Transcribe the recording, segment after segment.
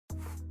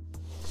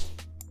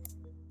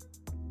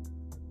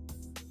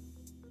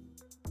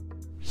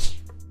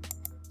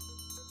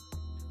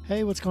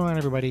Hey, what's going on,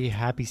 everybody?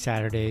 Happy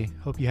Saturday.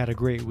 Hope you had a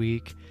great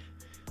week.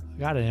 We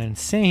got an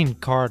insane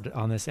card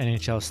on this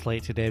NHL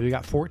slate today. We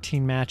got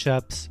 14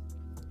 matchups,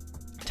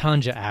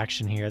 tons of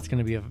action here. It's going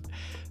to be a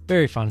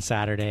very fun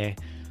Saturday.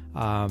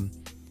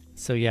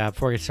 So yeah,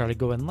 before I get started,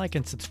 go ahead and like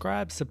and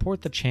subscribe,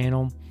 support the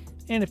channel.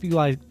 And if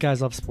you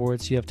guys love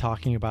sports, you have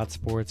talking about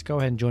sports, go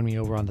ahead and join me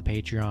over on the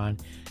Patreon.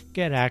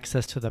 Get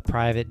access to the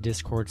private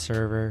Discord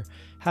server.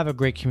 Have a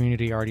great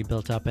community already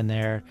built up in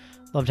there.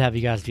 Love to have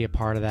you guys be a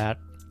part of that.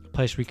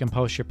 Place where you can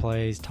post your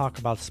plays, talk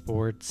about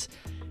sports,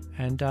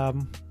 and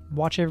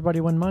watch everybody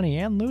win money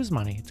and lose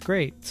money. It's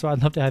great. So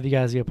I'd love to have you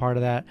guys be a part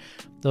of that.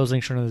 Those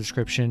links are in the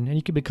description, and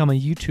you can become a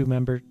YouTube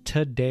member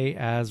today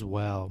as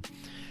well.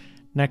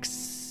 All right,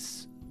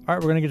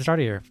 we're going to get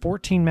started here.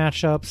 14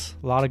 matchups,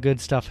 a lot of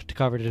good stuff to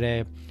cover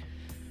today.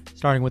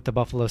 Starting with the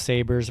Buffalo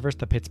Sabres versus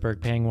the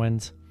Pittsburgh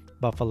Penguins.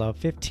 Buffalo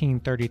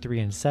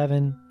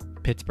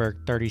 15-33-7, Pittsburgh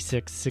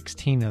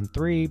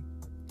 36-16-3.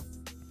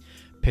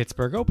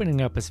 Pittsburgh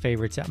opening up as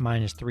favorites at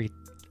minus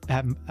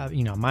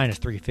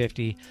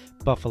 350.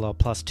 Buffalo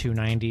plus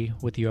 290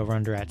 with the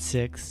over/under at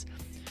 6.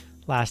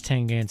 Last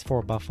 10 games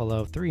for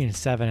Buffalo,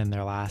 3-7 in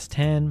their last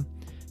 10.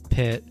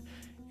 Pitt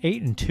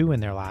 8-2 in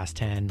their last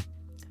 10.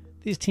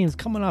 These teams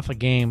coming off a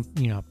game,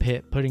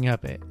 Pitt putting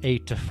up an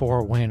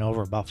 8-4 win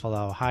over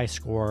Buffalo, high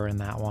score in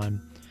that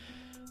one.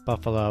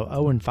 Buffalo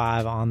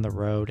 0-5 on the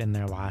road in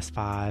their last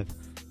 5.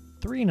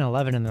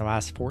 3-11 in their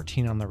last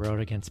 14 on the road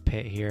against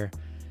Pitt here.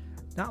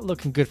 Not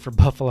looking good for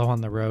Buffalo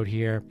on the road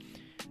here.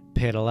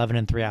 Pitt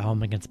 11-3 at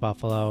home against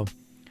Buffalo.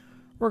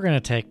 We're going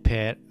to take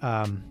Pitt,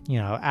 add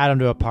them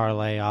to a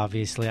parlay,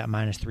 obviously, at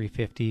minus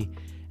 350.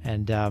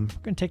 And we're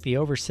going to take the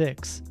over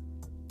 6.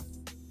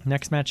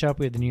 Next matchup,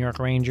 we have the New York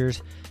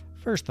Rangers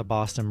versus the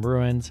Boston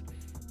Bruins.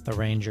 The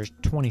Rangers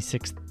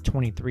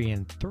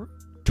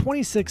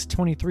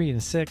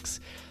 26-23-6.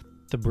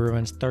 The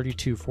Bruins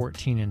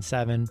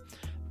 32-14-7.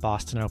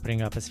 Boston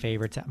opening up as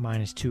favorites at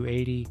minus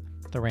 280.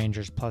 The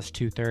Rangers plus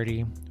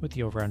 230 with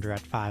the over/under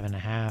at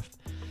 5.5.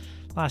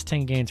 Last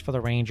 10 games for the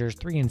Rangers,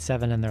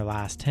 3-7 in their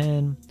last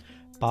 10.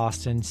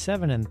 Boston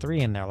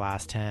 7-3 in their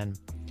last 10.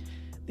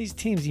 These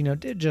teams,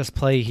 did just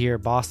play here.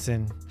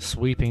 Boston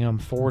sweeping them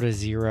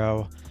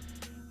 4-0.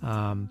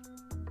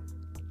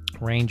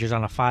 Rangers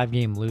on a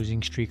 5-game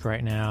losing streak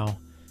right now.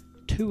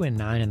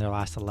 2-9 in their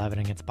last 11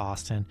 against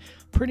Boston.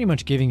 Pretty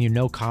much giving you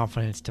no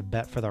confidence to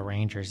bet for the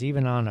Rangers,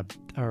 even on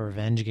a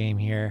revenge game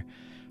here.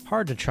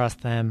 Hard to trust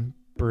them.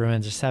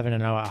 Bruins are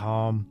 7-0 at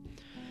home.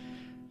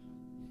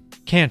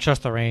 Can't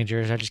trust the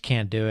Rangers. I just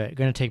can't do it.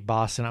 Going to take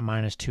Boston at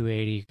minus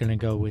 280. Going to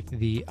go with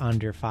the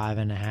under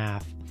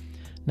 5.5.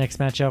 Next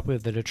matchup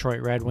with the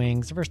Detroit Red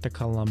Wings versus the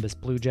Columbus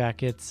Blue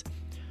Jackets.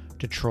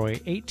 Detroit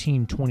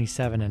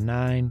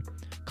 18-27-9.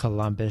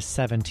 Columbus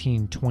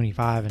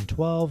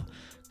 17-25-12.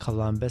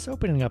 Columbus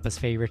opening up as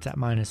favorites at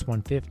minus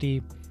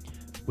 150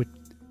 with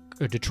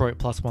Detroit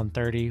plus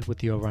 130 with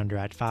the over/under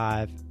at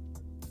 5.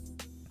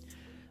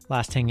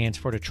 Last 10 games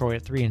for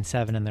Detroit,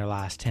 3-7 in their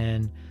last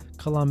 10.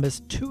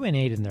 Columbus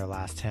 2-8 in their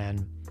last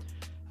 10.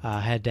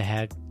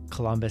 Head-to-head,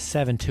 Columbus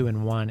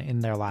 7-2-1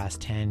 in their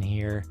last 10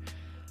 here.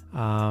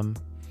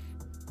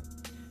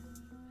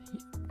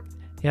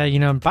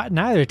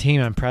 Neither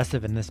team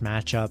impressive in this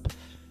matchup.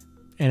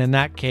 And in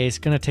that case,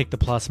 going to take the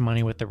plus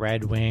money with the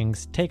Red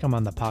Wings. Take them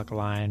on the puck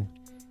line.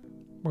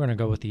 We're going to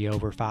go with the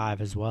over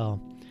 5 as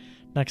well.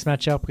 Next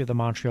matchup, we have the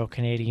Montreal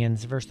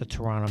Canadiens versus the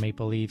Toronto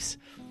Maple Leafs.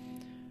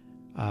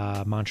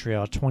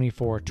 Montreal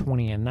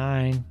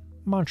 24-20-9.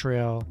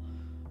 Montreal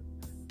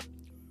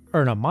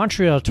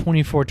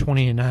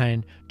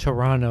 24-20-9.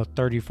 Toronto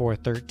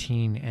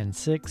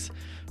 34-13-6.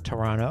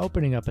 Toronto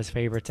opening up as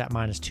favorites at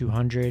minus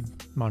 200.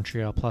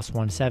 Montreal plus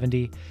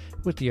 170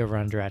 with the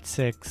over/under at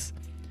 6.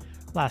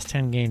 Last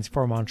 10 games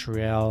for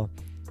Montreal,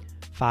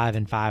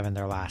 5-5 in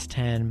their last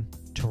 10.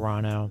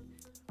 Toronto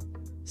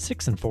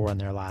 6-4 in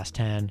their last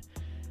 10.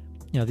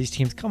 These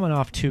teams coming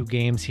off 2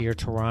 games here.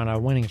 Toronto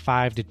winning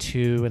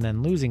 5-2 and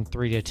then losing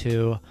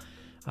 3-2.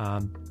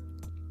 Had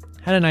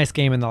a nice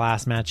game in the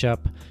last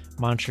matchup.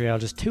 Montreal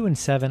just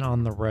 2-7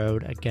 on the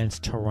road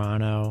against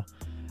Toronto.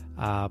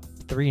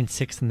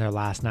 3-6 in their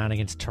last 9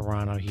 against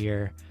Toronto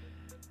here.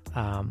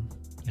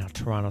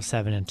 Toronto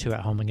 7-2 at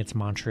home against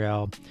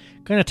Montreal.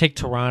 Going to take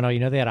Toronto.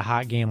 They had a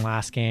hot game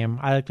last game.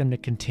 I like them to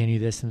continue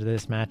this into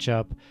this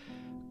matchup.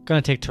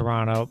 Going to take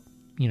Toronto,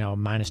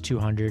 minus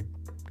 200.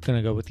 Going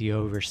to go with the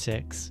over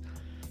 6.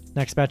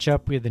 Next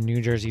matchup, we have the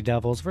New Jersey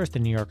Devils versus the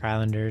New York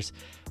Islanders.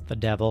 The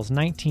Devils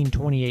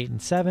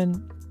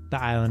 19-28-7. The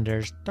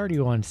Islanders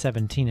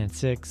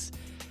 31-17-6.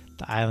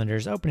 The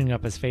Islanders opening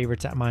up as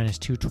favorites at minus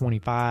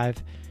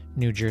 225.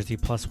 New Jersey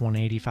plus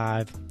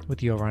 185 with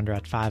the over/under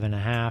at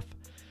 5.5.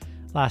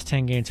 Last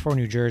 10 games for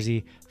New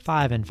Jersey,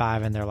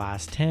 5-5 in their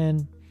last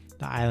 10.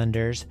 The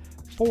Islanders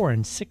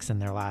 4-6 in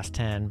their last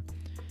 10.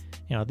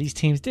 These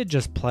teams did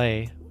just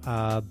play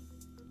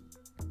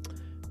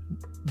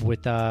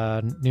with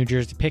New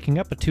Jersey picking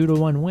up a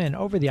 2-1 win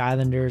over the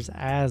Islanders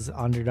as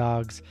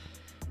underdogs.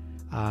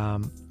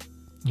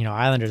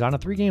 Islanders on a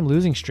 3-game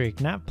losing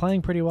streak, not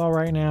playing pretty well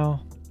right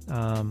now.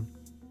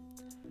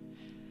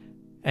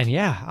 And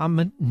yeah,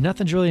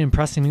 nothing's really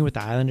impressing me with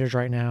the Islanders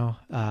right now.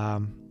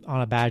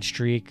 On a bad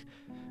streak.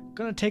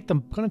 Gonna take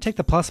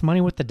the plus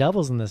money with the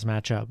Devils in this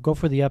matchup. Go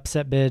for the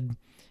upset bid,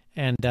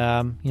 and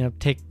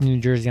take New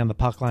Jersey on the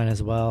puck line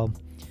as well.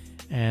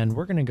 And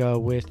we're gonna go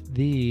with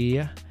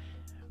the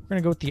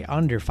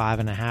under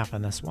 5.5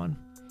 on this one.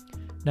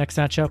 Next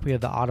matchup, we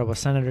have the Ottawa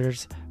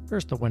Senators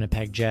versus the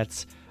Winnipeg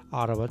Jets.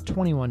 Ottawa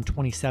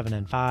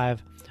 21-27-5,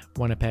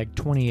 Winnipeg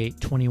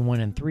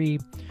 28-21-3.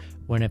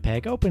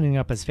 Winnipeg opening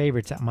up as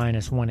favorites at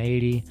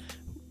 -180.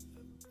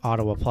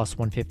 Ottawa plus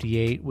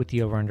 158 with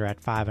the over-under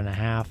at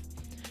 5.5.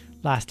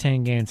 Last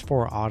 10 games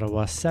for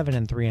Ottawa,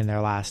 7-3 in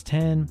their last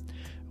 10.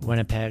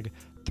 Winnipeg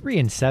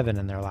 3-7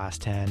 in their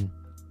last 10.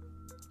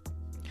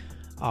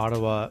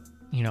 Ottawa,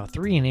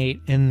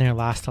 3-8 in their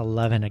last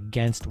 11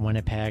 against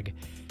Winnipeg.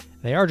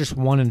 They are just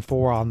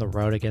 1-4 on the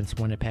road against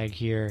Winnipeg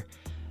here.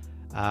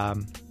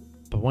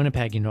 But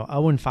Winnipeg,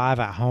 0-5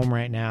 at home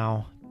right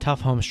now.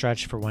 Tough home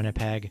stretch for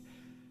Winnipeg.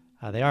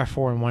 They are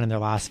 4-1 in their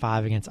last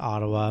 5 against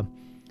Ottawa.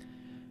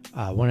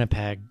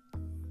 Winnipeg,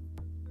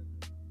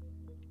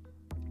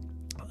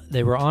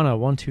 they were on a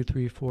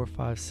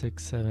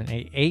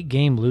 8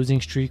 game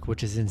losing streak,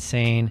 which is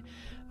insane.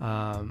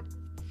 I'd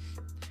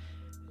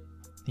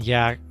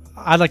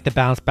like to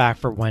bounce back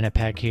for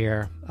Winnipeg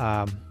here.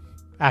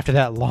 After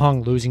that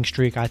long losing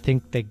streak, I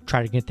think they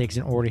try to get things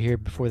in order here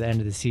before the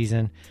end of the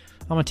season.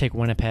 I'm going to take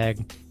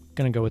Winnipeg.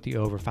 Going to go with the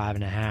over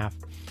 5.5.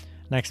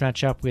 Next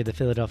matchup, we have the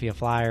Philadelphia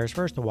Flyers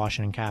versus the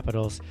Washington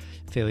Capitals.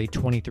 Philly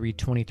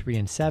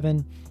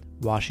 23-23-7.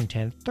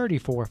 Washington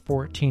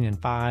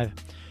 34-14-5.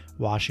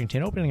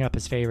 Washington opening up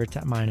as favorites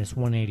at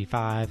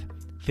 -185.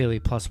 Philly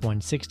plus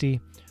 160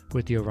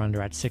 with the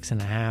over-under at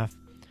 6.5.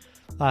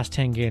 Last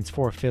 10 games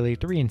for Philly,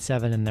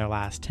 3-7 in their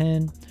last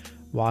 10.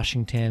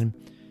 Washington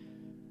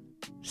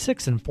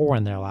 6-4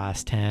 in their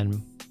last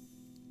 10.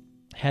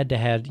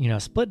 Head-to-head,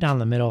 split down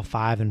the middle,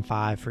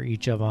 5-5 for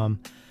each of them.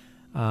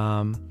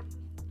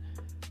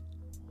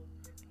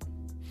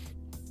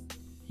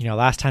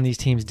 Last time these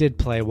teams did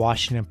play,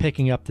 Washington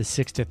picking up the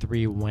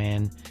 6-3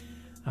 win.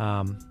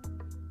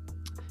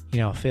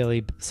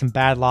 Philly, some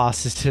bad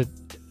losses to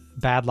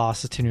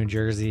New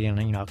Jersey,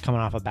 and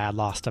coming off a bad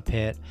loss to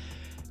Pitt.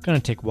 Going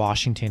to take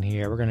Washington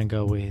here. We're going to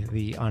go with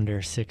the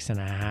under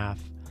 6.5.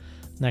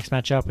 Next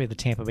matchup, we have the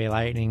Tampa Bay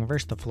Lightning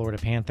versus the Florida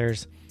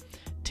Panthers.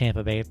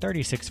 Tampa Bay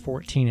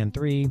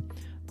 36-14-3.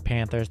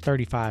 Panthers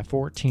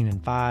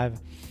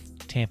 35-14-5.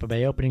 Tampa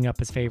Bay opening up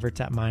as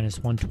favorites at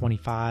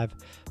 -125.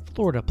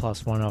 Florida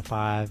plus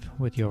 105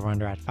 with the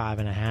over-under at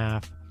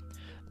 5.5.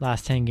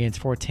 Last 10 games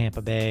for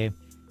Tampa Bay,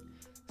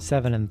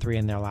 7-3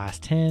 in their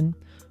last 10.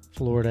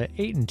 Florida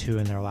 8-2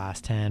 in their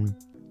last 10.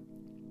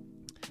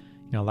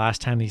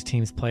 Last time these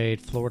teams played,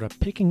 Florida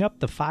picking up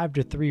the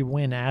 5-3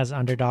 win as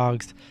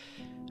underdogs.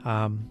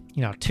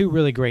 Two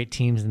really great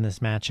teams in this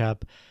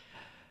matchup.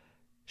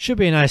 Should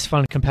be a nice,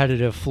 fun,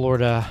 competitive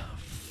Florida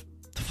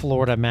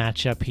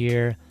matchup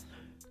here.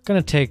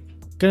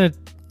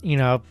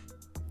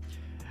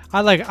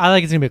 I like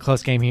it's gonna be a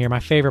close game here. My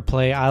favorite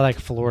play, I like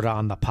Florida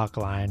on the puck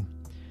line.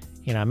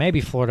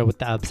 Maybe Florida with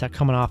the upset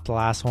coming off the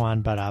last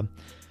one, but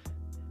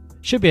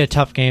should be a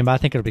tough game. But I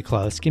think it'll be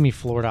close. Give me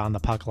Florida on the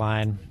puck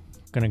line.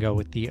 Going to go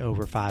with the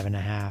over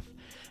 5.5.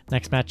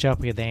 Next matchup,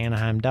 we have the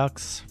Anaheim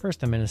Ducks versus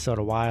the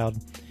Minnesota Wild.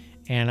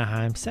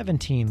 Anaheim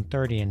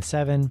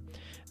 17-30-7.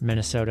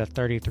 Minnesota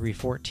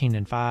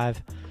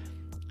 33-14-5.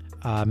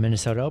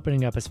 Minnesota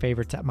opening up as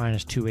favorites at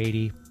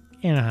 -280.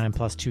 Anaheim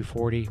plus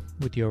 240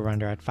 with the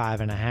over-under at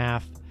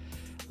 5.5.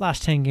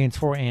 Last 10 games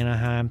for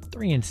Anaheim,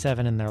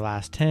 3-7 in their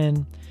last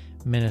 10.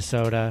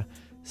 Minnesota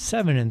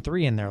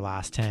 7-3 in their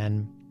last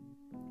 10.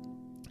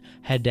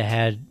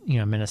 Head-to-head,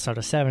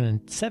 Minnesota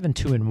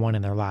 7-2-1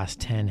 in their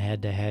last 10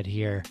 head-to-head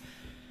here.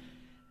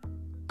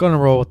 Going to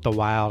roll with the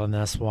Wild on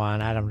this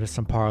one. Add them to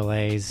some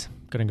parlays.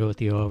 Going to go with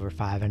the over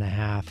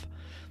 5.5.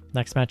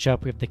 Next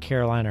matchup, we have the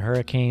Carolina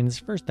Hurricanes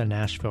versus the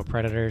Nashville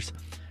Predators.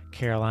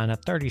 Carolina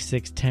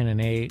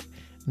 36-10-8.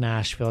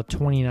 Nashville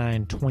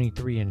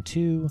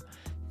 29-23-2.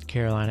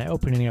 Carolina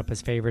opening up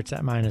as favorites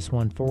at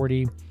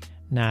 -140.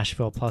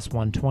 Nashville plus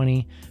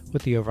 120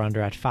 with the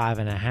over-under at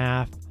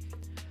 5.5.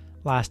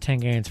 Last 10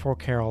 games for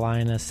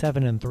Carolina,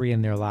 7-3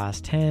 in their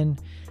last 10.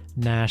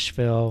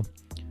 Nashville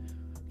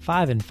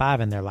 5-5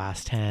 in their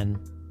last 10.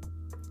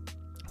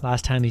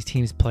 Last time these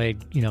teams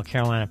played,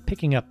 Carolina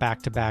picking up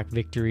back-to-back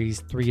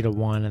victories,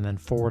 3-1 and then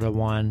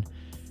 4-1.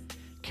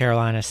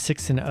 Carolina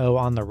 6-0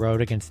 on the road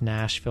against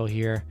Nashville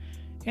here,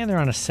 and they're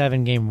on a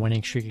 7-game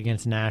winning streak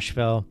against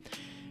Nashville.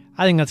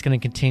 I think that's going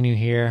to continue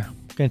here.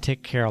 I'm going to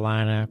take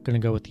Carolina. I'm going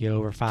to go with the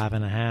over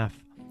 5.5.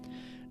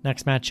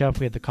 Next matchup,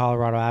 we have the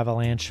Colorado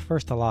Avalanche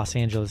versus the Los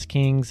Angeles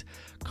Kings.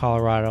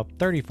 Colorado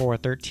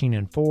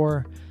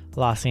 34-13-4.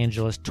 Los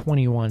Angeles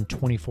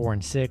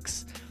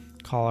 21-24-6.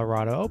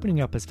 Colorado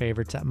opening up as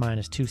favorites at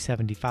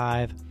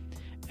 -275.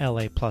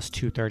 LA plus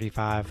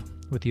 235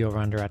 with the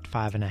over-under at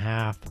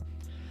 5.5.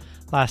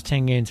 Last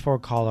 10 games for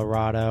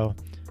Colorado,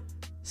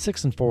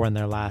 6-4 in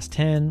their last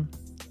 10.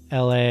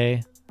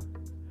 LA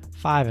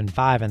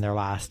 5-5 in their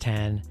last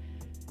 10.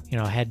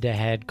 head to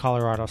head.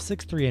 Colorado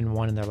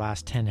 6-3-1 in their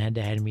last 10 head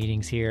to head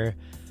meetings here.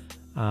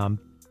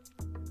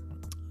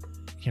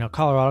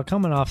 Colorado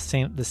coming off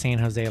the San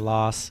Jose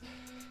loss,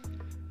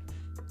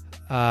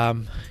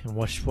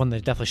 which one they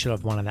definitely should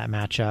have won in that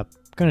matchup.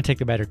 Going to take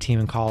the better team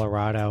in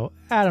Colorado.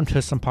 Add them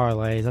to some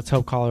parlays. Let's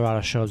hope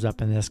Colorado shows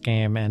up in this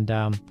game, and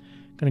going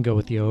to go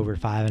with the over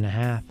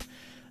 5.5.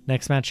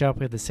 Next matchup,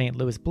 we have the St.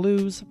 Louis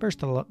Blues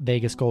versus the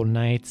Vegas Golden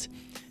Knights.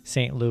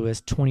 St.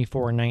 Louis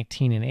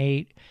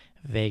 24-19-8.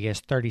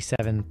 Vegas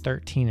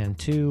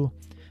 37-13-2.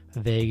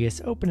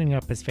 Vegas opening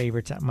up as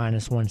favorites at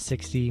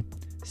 -160.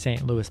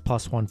 St. Louis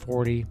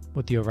 +140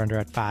 with the over-under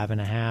at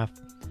 5.5.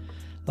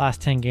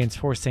 Last 10 games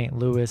for St.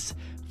 Louis,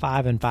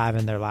 5-5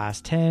 in their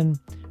last 10.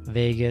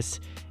 Vegas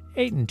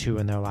 8-2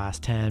 in their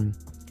last 10.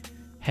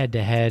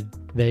 Head-to-head,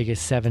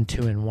 Vegas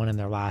 7-2-1 in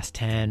their last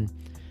 10.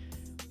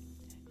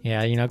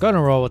 Yeah, going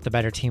to roll with the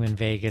better team in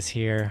Vegas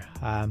here.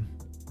 Going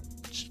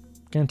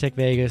to take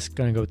Vegas.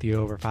 Going to go with the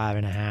over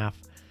 5.5.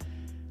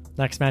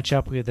 Next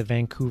matchup, we have the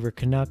Vancouver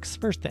Canucks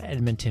versus the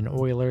Edmonton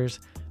Oilers.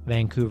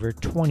 Vancouver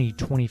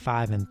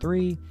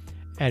 20-25-3.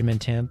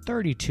 Edmonton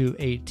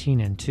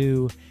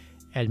 32-18-2.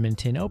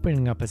 Edmonton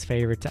opening up as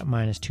favorites at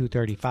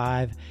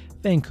 -235.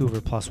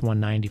 Vancouver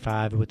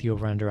 +195 with the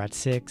over-under at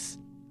 6.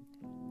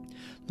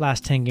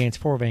 Last 10 games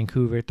for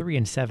Vancouver,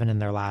 3-7 in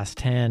their last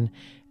 10.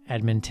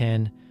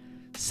 Edmonton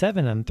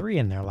 7-3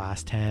 in their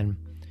last 10.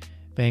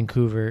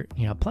 Vancouver,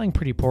 playing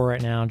pretty poor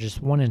right now,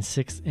 just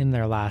 1-6 in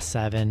their last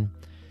 7.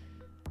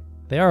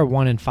 They are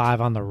 1-5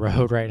 on the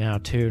road right now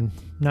too.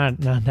 Not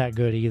that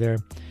good either.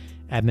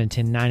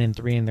 Edmonton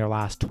 9-3 in their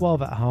last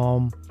 12 at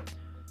home.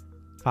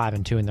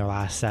 5-2 in their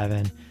last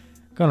 7.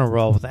 Gonna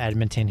roll with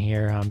Edmonton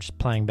here. I'm just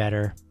playing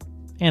better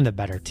and a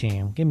better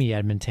team. Give me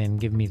Edmonton.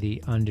 Give me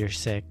the under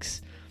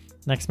 6.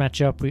 Next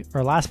matchup,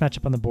 last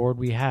matchup on the board,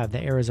 we have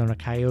the Arizona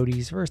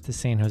Coyotes versus the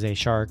San Jose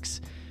Sharks.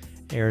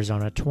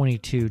 Arizona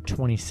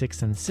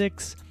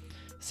 22-26-6.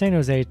 San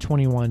Jose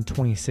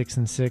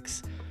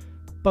 21-26-6.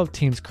 Both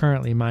teams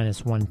currently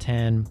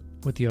 -110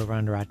 with the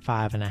over-under at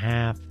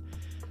 5.5.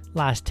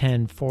 Last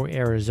 10 for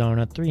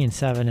Arizona,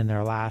 3-7 in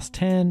their last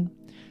 10.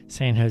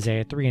 San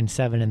Jose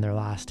 3-7 in their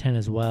last 10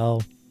 as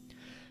well.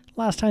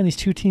 Last time these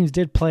two teams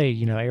did play,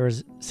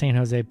 San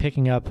Jose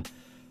picking up,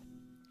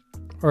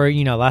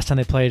 last time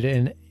they played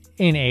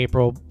in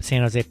April,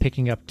 San Jose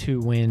picking up 2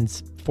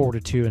 wins,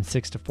 4-2 and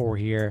 6-4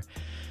 here.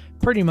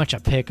 Pretty much a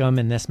pick 'em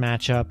in this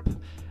matchup.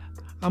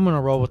 I'm going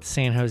to roll with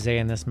San Jose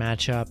in this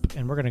matchup,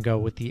 and we're going to go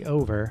with the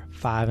over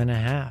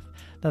 5.5.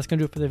 That's going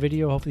to do it for the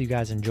video. Hopefully you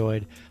guys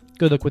enjoyed.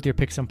 Good luck with your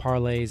picks and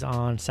parlays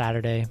on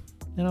Saturday,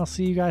 and I'll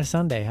see you guys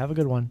Sunday. Have a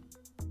good one.